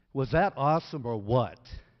Was that awesome or what?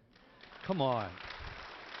 Come on.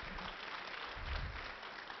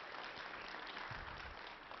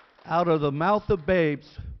 Out of the mouth of babes,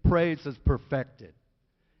 praise is perfected.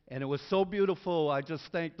 And it was so beautiful. I just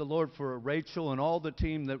thank the Lord for Rachel and all the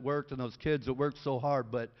team that worked and those kids that worked so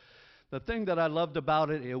hard. But the thing that I loved about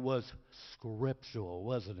it, it was scriptural,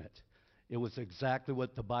 wasn't it? It was exactly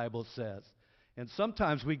what the Bible says. And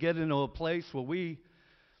sometimes we get into a place where we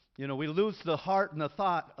lose the heart and the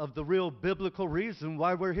thought of the real biblical reason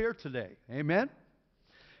why we're here today. Amen?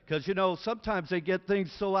 Because, sometimes they get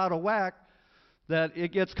things so out of whack that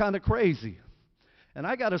it gets kind of crazy. And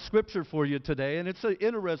I got a scripture for you today, and it's an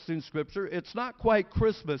interesting scripture. It's not quite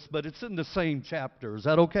Christmas, but it's in the same chapter. Is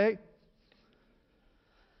that okay?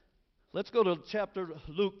 Let's go to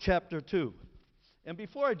Luke chapter 2. And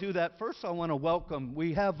before I do that, first I want to welcome,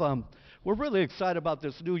 we're really excited about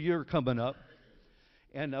this new year coming up.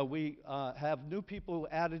 And we have new people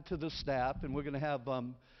added to the staff, and we're going to have,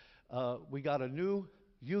 we got a new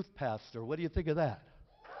youth pastor. What do you think of that?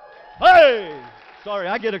 Hey! Sorry,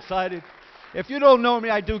 I get excited. If you don't know me,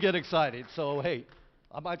 I do get excited. So, hey,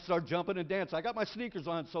 I might start jumping and dancing. I got my sneakers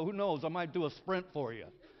on, so who knows? I might do a sprint for you.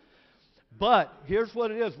 But here's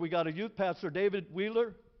what it is. We got a youth pastor, David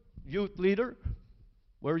Wheeler, youth leader.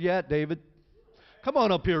 Where you at, David? Come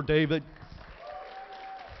on up here, David.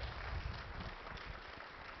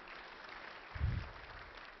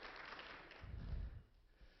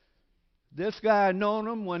 This guy, I known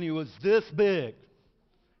him when he was this big.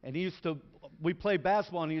 And we played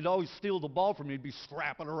basketball, and he'd always steal the ball from me. He'd be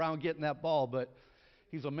scrapping around getting that ball. But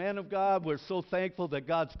he's a man of God. We're so thankful that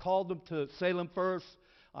God's called him to Salem First.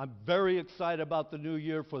 I'm very excited about the new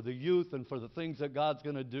year for the youth and for the things that God's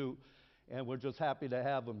going to do. And we're just happy to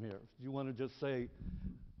have him here. You want to just say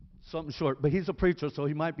something short. But he's a preacher, so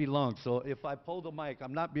he might be long. So if I pull the mic,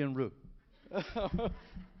 I'm not being rude.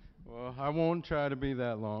 Well, I won't try to be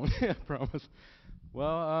that long, I promise.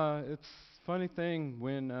 Well, it's a funny thing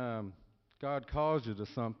when God calls you to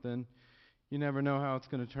something, you never know how it's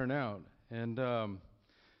going to turn out. And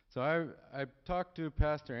so I talked to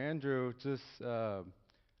Pastor Andrew just, I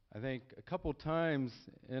think, a couple times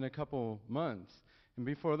in a couple months. And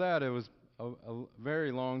before that, it was a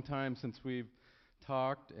very long time since we've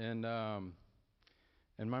talked. And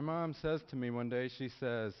my mom says to me one day, she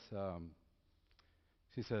says,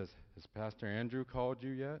 has Pastor Andrew called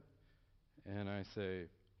you yet? And I say,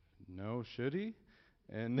 no, should he?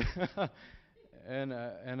 And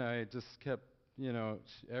and I just kept,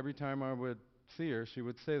 every time I would see her, she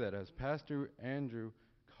would say that, has Pastor Andrew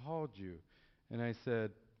called you? And I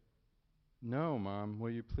said, no, Mom, will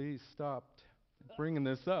you please stop bringing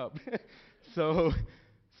this up? so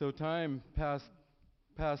time passed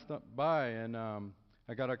by, and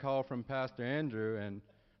I got a call from Pastor Andrew, and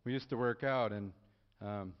we used to work out, and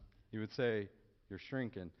he would say, you're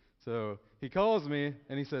shrinking. So he calls me,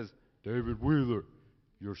 and he says, David Wheeler,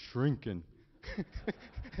 you're shrinking.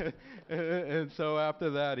 and so after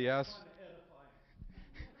that, he asked,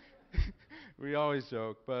 we always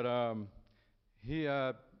joke, but he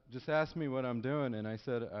just asked me what I'm doing, and I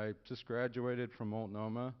said, I just graduated from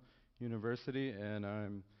Multnomah University, and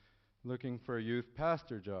I'm looking for a youth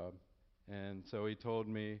pastor job. And so he told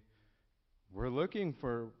me, we're looking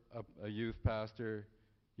for a youth pastor.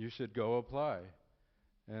 You should go apply.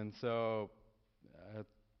 And so a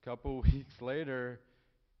couple weeks later,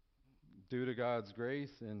 due to God's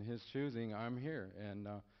grace and his choosing, I'm here. And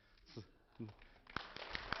thank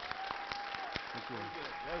you.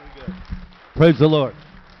 Very good. Praise the Lord.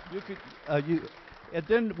 And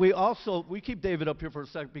then we keep David up here for a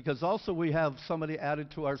second, because also we have somebody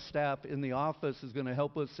added to our staff in the office who's going to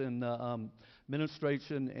help us in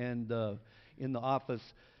administration and in the office,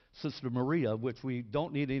 Sister Maria, which we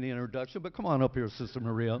don't need any introduction, but come on up here, Sister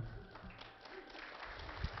Maria.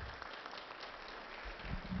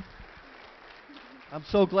 I'm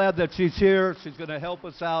so glad that she's here. She's going to help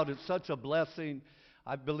us out. It's such a blessing.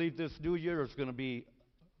 I believe this new year is going to be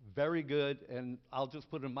very good, and I'll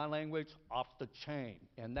just put it in my language, off the chain.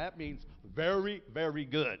 And that means very, very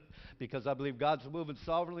good, because I believe God's moving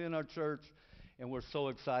sovereignly in our church, and we're so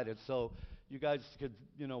excited. So you guys could,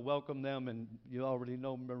 welcome them, and you already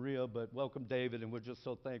know Maria, but welcome David, and we're just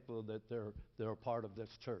so thankful that they're a part of this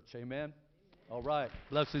church. Amen? All right.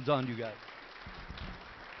 Blessings on you guys.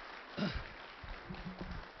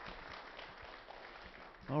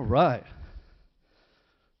 All right.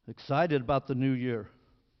 Excited about the new year.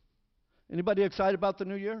 Anybody excited about the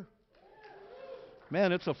new year?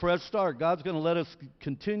 Man, it's a fresh start. God's going to let us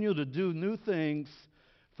continue to do new things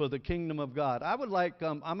for the kingdom of God. I would like,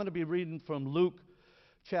 I'm going to be reading from Luke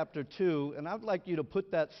chapter 2, and I'd like you to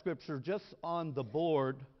put that scripture just on the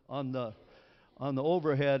board on the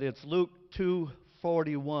overhead. It's Luke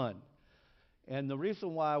 2:41. And the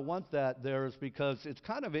reason why I want that there is because it's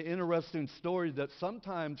kind of an interesting story that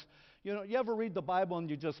sometimes, you ever read the Bible and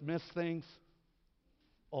you just miss things?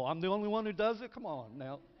 Oh, I'm the only one who does it? Come on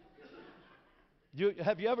now.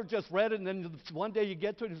 Have you ever just read it and then one day you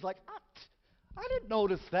get to it and it's like, I didn't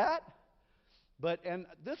notice that. And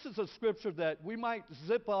this is a scripture that we might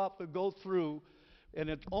zip up and go through,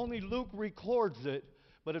 and only Luke records it,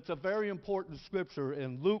 but it's a very important scripture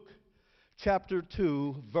in Luke chapter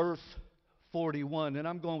 2, verse 41. And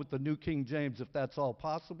I'm going with the New King James if that's all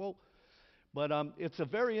possible. But it's a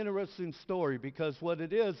very interesting story because what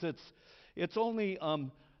it is, it's only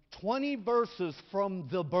 20 verses from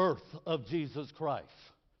the birth of Jesus Christ.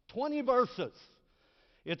 20 verses.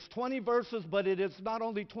 It's 20 verses, but it is not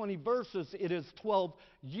only 20 verses, it is 12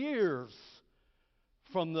 years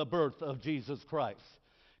from the birth of Jesus Christ.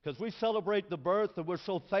 Because we celebrate the birth and we're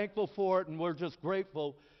so thankful for it and we're just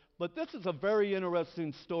grateful. But this is a very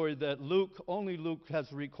interesting story that only Luke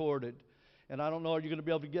has recorded. And I don't know, are you going to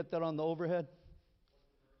be able to get that on the overhead?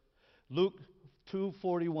 Luke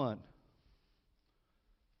 2:41.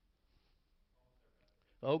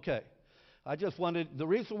 Okay. The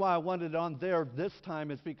reason why I wanted it on there this time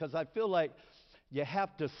is because I feel like you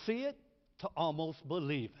have to see it to almost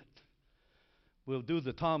believe it. We'll do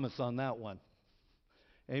the Thomas on that one.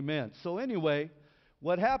 Amen. So anyway,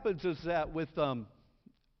 what happens is that with,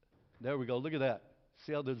 there we go, look at that.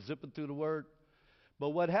 See how they're zipping through the word? But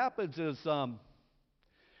what happens is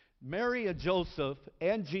Mary and Joseph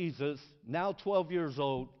and Jesus, now 12 years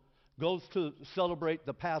old, goes to celebrate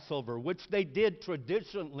the Passover, which they did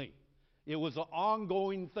traditionally. It was an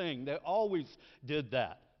ongoing thing. They always did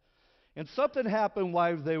that. And something happened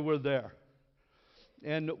while they were there.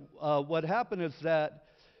 And what happened is that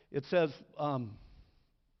it says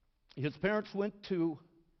his parents went to,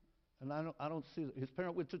 and I don't see it. His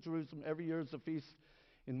parents went to Jerusalem every year as a feast,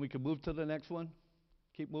 and we can move to the next one.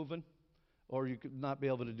 Keep moving, or you could not be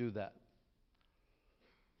able to do that.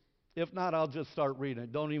 If not, I'll just start reading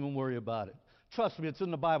it. Don't even worry about it. Trust me, it's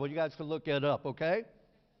in the Bible. You guys can look it up, okay?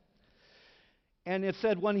 And it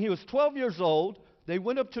said, when he was 12 years old, they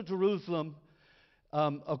went up to Jerusalem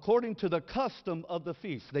according to the custom of the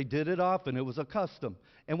feast. They did it often. It was a custom.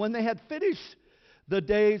 And when they had finished the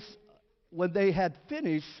days,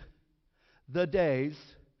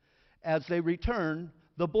 as they returned,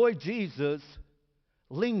 the boy Jesus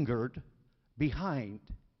lingered behind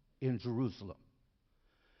in Jerusalem.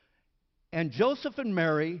 And Joseph and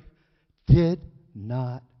Mary did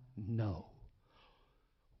not know.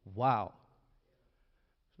 Wow.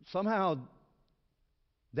 Somehow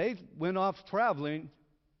they went off traveling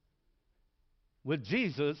with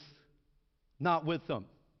Jesus, not with them.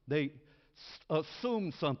 They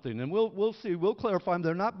assumed something. And we'll see. We'll clarify them.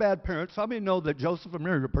 They're not bad parents. How many know that Joseph and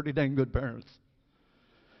Mary are pretty dang good parents?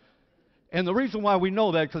 And the reason why we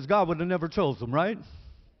know that, because God would have never chose them, right?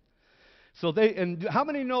 And how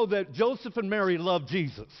many know that Joseph and Mary loved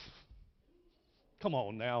Jesus? Come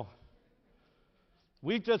on now.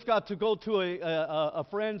 We just got to go to a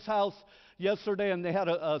friend's house yesterday, and they had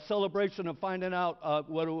a celebration of finding out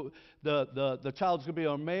whether the child's going to be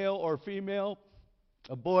a male or a female,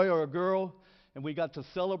 a boy or a girl, and we got to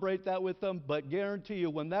celebrate that with them. But guarantee you,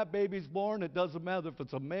 when that baby's born, it doesn't matter if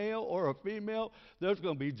it's a male or a female, there's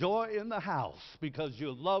going to be joy in the house because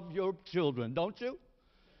you love your children, don't you?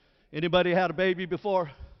 Anybody had a baby before?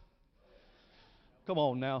 Come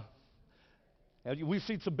on now. And we've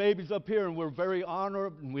seen some babies up here, and we're very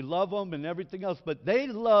honored, and we love them and everything else. But they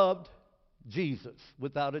loved Jesus,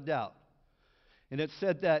 without a doubt. And it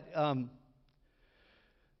said that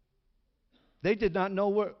they did not know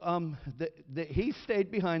where, he stayed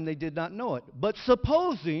behind, they did not know it. But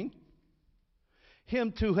supposing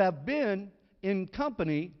him to have been in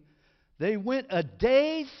company, they went a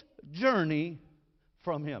day's journey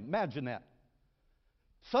from him. Imagine that.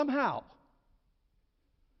 Somehow,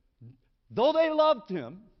 though they loved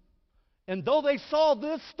him, and though they saw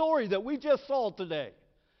this story that we just saw today,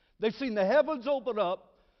 they've seen the heavens open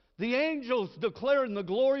up, the angels declaring the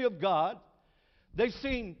glory of God, they've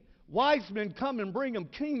seen wise men come and bring him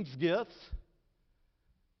king's gifts.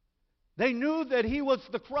 They knew that he was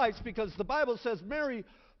the Christ because the Bible says Mary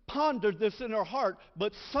pondered this in her heart,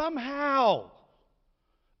 but somehow,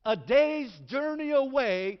 a day's journey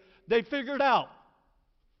away, they figured out,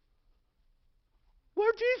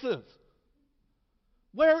 where's Jesus?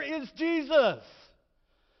 Where is Jesus?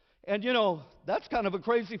 And that's kind of a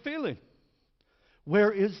crazy feeling.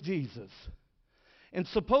 Where is Jesus? And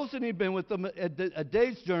supposing he'd been with them a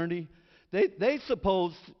day's journey, They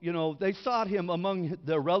supposed, they sought him among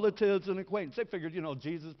their relatives and acquaintances. They figured,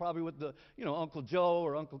 Jesus probably with the, Uncle Joe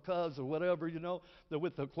or Uncle Cuz or whatever, they're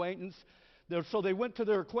with the acquaintance. So they went to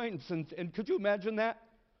their acquaintance, and could you imagine that?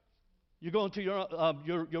 You're going to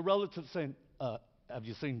your relative saying, have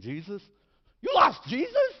you seen Jesus? You lost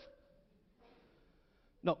Jesus?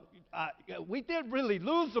 No, we didn't really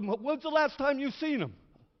lose him. When's the last time you seen him?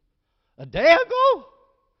 A day ago?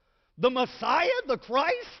 The Messiah, the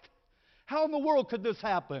Christ? How in the world could this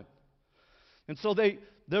happen? And so they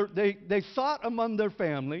sought among their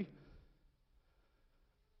family,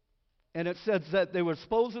 and it says that they were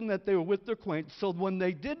supposing that they were with their acquaintance. So when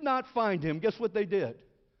they did not find him, guess what they did?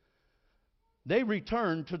 They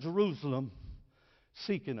returned to Jerusalem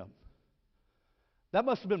seeking him. That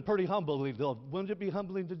must have been pretty humbling, though. Wouldn't it be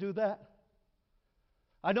humbling to do that?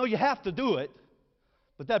 I know you have to do it,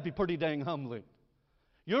 but that'd be pretty dang humbling.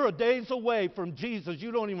 You're a days away from Jesus.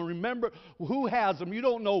 You don't even remember who has him. You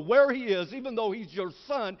don't know where he is, even though he's your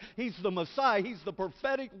son. He's the Messiah. He's the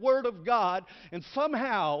prophetic word of God. And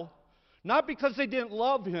somehow, not because they didn't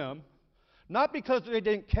love him, not because they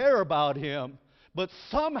didn't care about him, but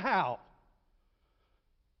somehow,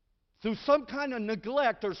 through some kind of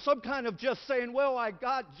neglect or some kind of just saying, well, I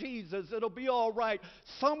got Jesus, it'll be all right,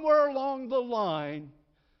 somewhere along the line,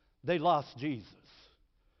 they lost Jesus.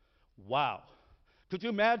 Wow. Could you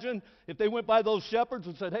imagine if they went by those shepherds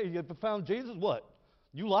and said, hey, you found Jesus? What?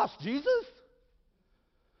 You lost Jesus?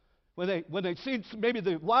 When they seen maybe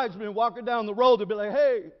the wise men walking down the road, they'd be like,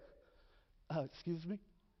 hey, excuse me,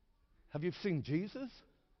 have you seen Jesus?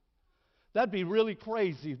 That'd be really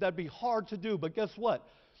crazy. That'd be hard to do. But guess what?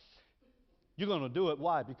 You're going to do it.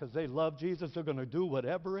 Why? Because they love Jesus. They're going to do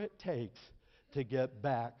whatever it takes to get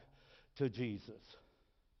back to Jesus.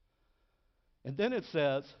 And then it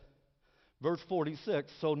says, verse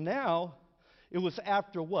 46, so now it was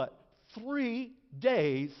after what? 3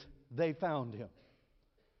 days they found him.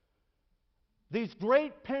 These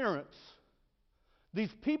great parents,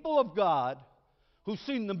 these people of God who've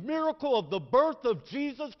seen the miracle of the birth of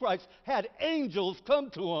Jesus Christ, had angels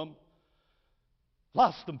come to them,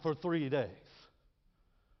 lost them for 3 days.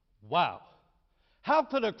 Wow. How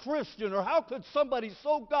could a Christian or how could somebody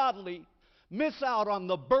so godly miss out on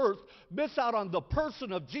the birth, miss out on the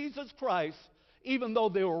person of Jesus Christ, even though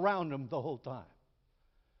they were around him the whole time?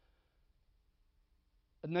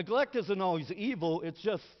 And neglect isn't always evil, it's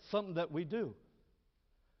just something that we do.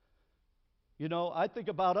 I think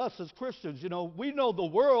about us as Christians. We know the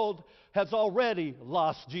world has already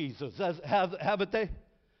lost Jesus, haven't they?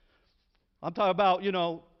 I'm talking about,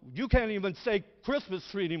 you can't even say Christmas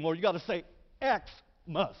tree anymore. You got to say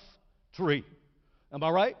Xmas tree. Am I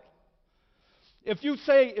right? If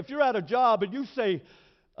you're at a job and you say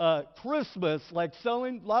Christmas, like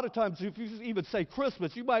selling, a lot of times if you even say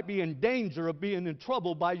Christmas, you might be in danger of being in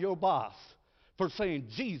trouble by your boss for saying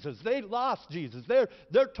Jesus. They lost Jesus.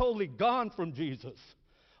 They're totally gone from Jesus.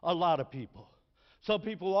 A lot of people. Some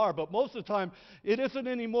people are, but most of the time it isn't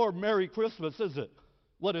anymore Merry Christmas, is it?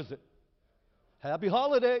 What is it? Happy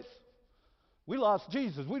holidays. We lost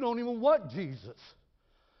Jesus. We don't even want Jesus.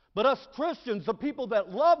 But us Christians, the people that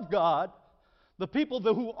love God, the people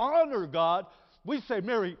who honor God, we say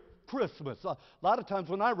Merry Christmas. A lot of times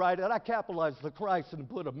when I write it, I capitalize the Christ and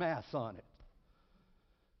put a mass on it.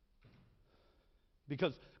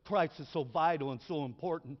 Because Christ is so vital and so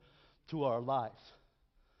important to our lives.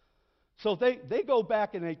 So they go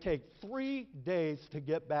back and they take 3 days to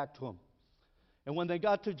get back to him. And when they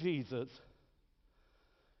got to Jesus,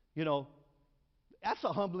 that's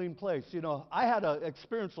a humbling place. I had an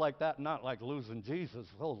experience like that, not like losing Jesus,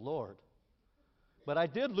 oh Lord. But I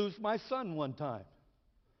did lose my son one time.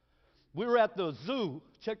 We were at the zoo.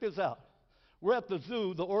 Check this out. We're at the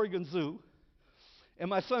zoo, the Oregon Zoo, and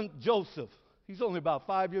my son Joseph, he's only about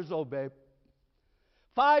 5 years old, babe.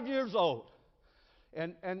 5 years old.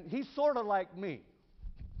 And he's sort of like me.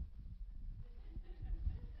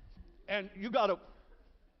 And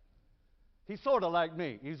he's sort of like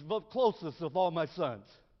me. He's the closest of all my sons.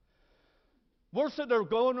 We're sitting there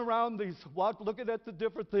going around looking at the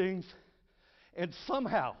different things, and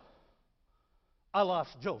somehow I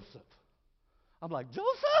lost Joseph. I'm like,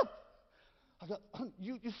 Joseph? I go,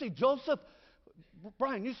 you see Joseph?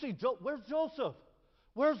 Brian, you see where's Joseph?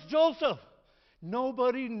 Where's Joseph?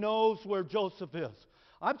 Nobody knows where Joseph is.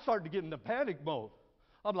 I'm starting to get into panic mode.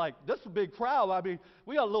 I'm like, this is a big crowd. I mean,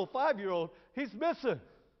 we got a little 5-year-old. He's missing.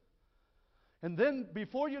 And then,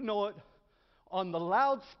 before you know it, on the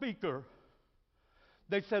loudspeaker,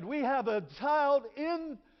 they said, we have a child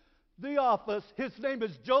in the office. His name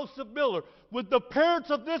is Joseph Miller. Would the parents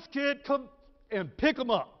of this kid come and pick him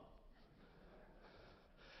up?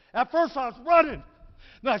 At first I was running.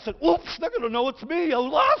 Then I said, oops, they're going to know it's me. I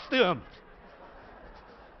lost him.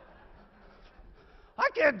 I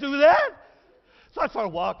can't do that. So I started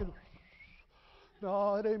walking.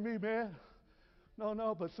 No, it ain't me, man.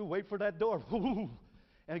 No, but so wait for that door.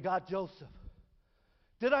 And got Joseph.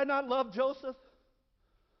 Did I not love Joseph?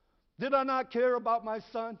 Did I not care about my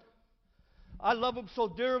son? I love him so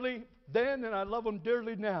dearly then, and I love him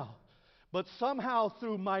dearly now. But somehow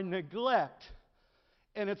through my neglect,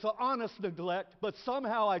 and it's an honest neglect, but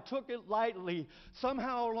somehow I took it lightly,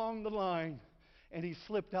 somehow along the line, and he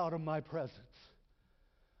slipped out of my presence.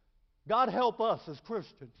 God help us as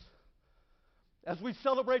Christians. As we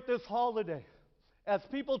celebrate this holiday, as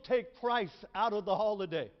people take Christ out of the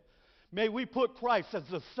holiday, may we put Christ as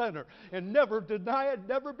the center and never deny it,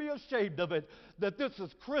 never be ashamed of it, that this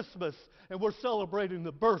is Christmas and we're celebrating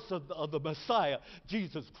the birth of the Messiah,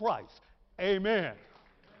 Jesus Christ. Amen.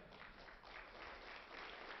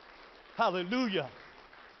 Hallelujah.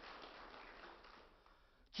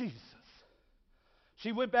 Jesus.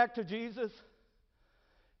 She went back to Jesus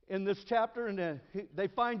in this chapter, and they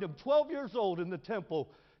find him 12 years old in the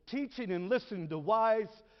temple, teaching and listening to wise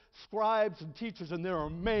scribes and teachers, and they're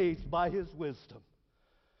amazed by his wisdom.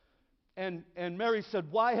 And Mary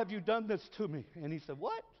said, why have you done this to me? And he said,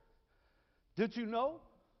 what? Did you know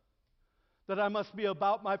that I must be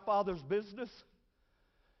about my Father's business?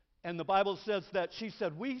 And the Bible says that she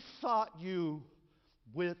said, we sought you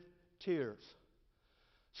with tears.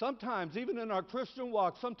 Sometimes, even in our Christian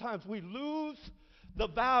walk, sometimes we lose the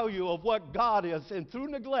value of what God is, and through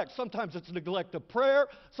neglect. Sometimes it's neglect of prayer,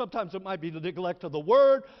 sometimes it might be the neglect of the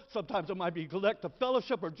Word, sometimes it might be neglect of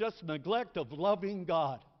fellowship, or just neglect of loving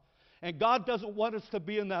God. And God doesn't want us to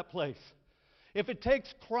be in that place. If it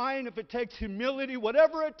takes crying, if it takes humility,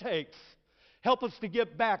 whatever it takes, help us to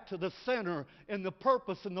get back to the center and the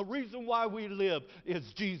purpose and the reason why we live is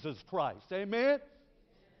Jesus Christ. Amen?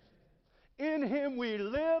 In Him we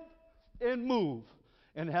live and move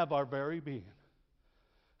and have our very being.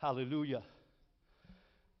 Hallelujah.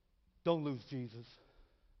 Don't lose Jesus.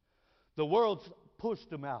 The world's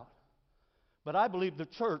pushed him out. But I believe the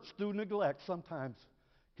church, through neglect, sometimes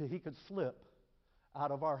he could slip out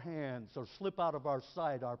of our hands or slip out of our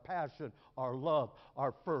sight, our passion, our love,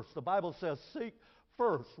 our first. The Bible says, seek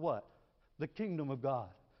first what? The kingdom of God,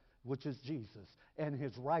 which is Jesus, and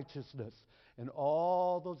his righteousness, and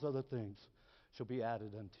all those other things shall be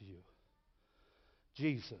added unto you.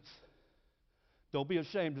 Jesus. Don't be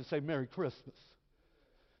ashamed to say Merry Christmas.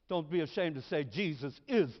 Don't be ashamed to say Jesus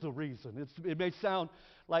is the reason. It may sound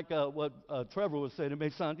like what Trevor was saying. It may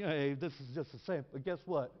sound, hey, this is just the same. But guess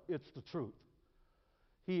what? It's the truth.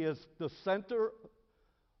 He is the center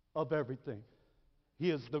of everything.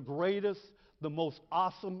 He is the greatest, the most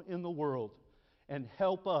awesome in the world. And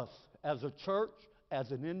help us as a church,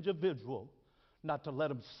 as an individual, not to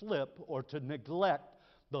let him slip or to neglect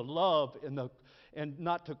the love and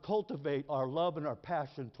not to cultivate our love and our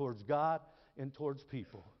passion towards God and towards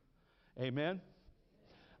people. Amen?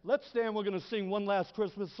 Let's stand. We're going to sing one last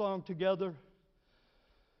Christmas song together.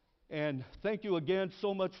 And thank you again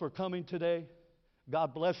so much for coming today.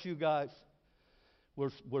 God bless you guys.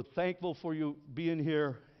 We're thankful for you being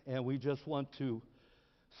here, and we just want to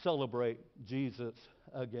celebrate Jesus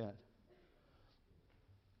again.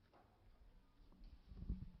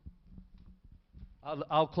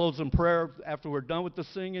 I'll close in prayer. After we're done with the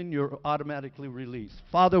singing, you're automatically released.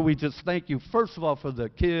 Father, we just thank you, first of all, for the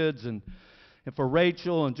kids and for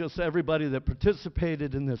Rachel and just everybody that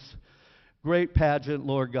participated in this great pageant,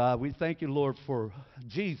 Lord God. We thank you, Lord, for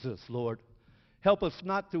Jesus, Lord. Help us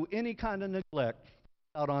not through any kind of neglect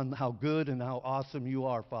out on how good and how awesome you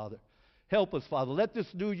are, Father. Help us, Father. Let this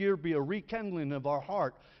new year be a rekindling of our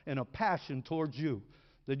heart and a passion towards you.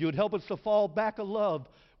 That you would help us to fall back in love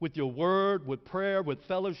with your word, with prayer, with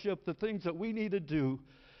fellowship, the things that we need to do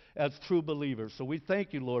as true believers. So we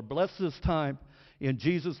thank you, Lord. Bless this time in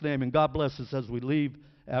Jesus' name, and God bless us as we leave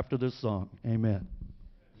after this song. Amen.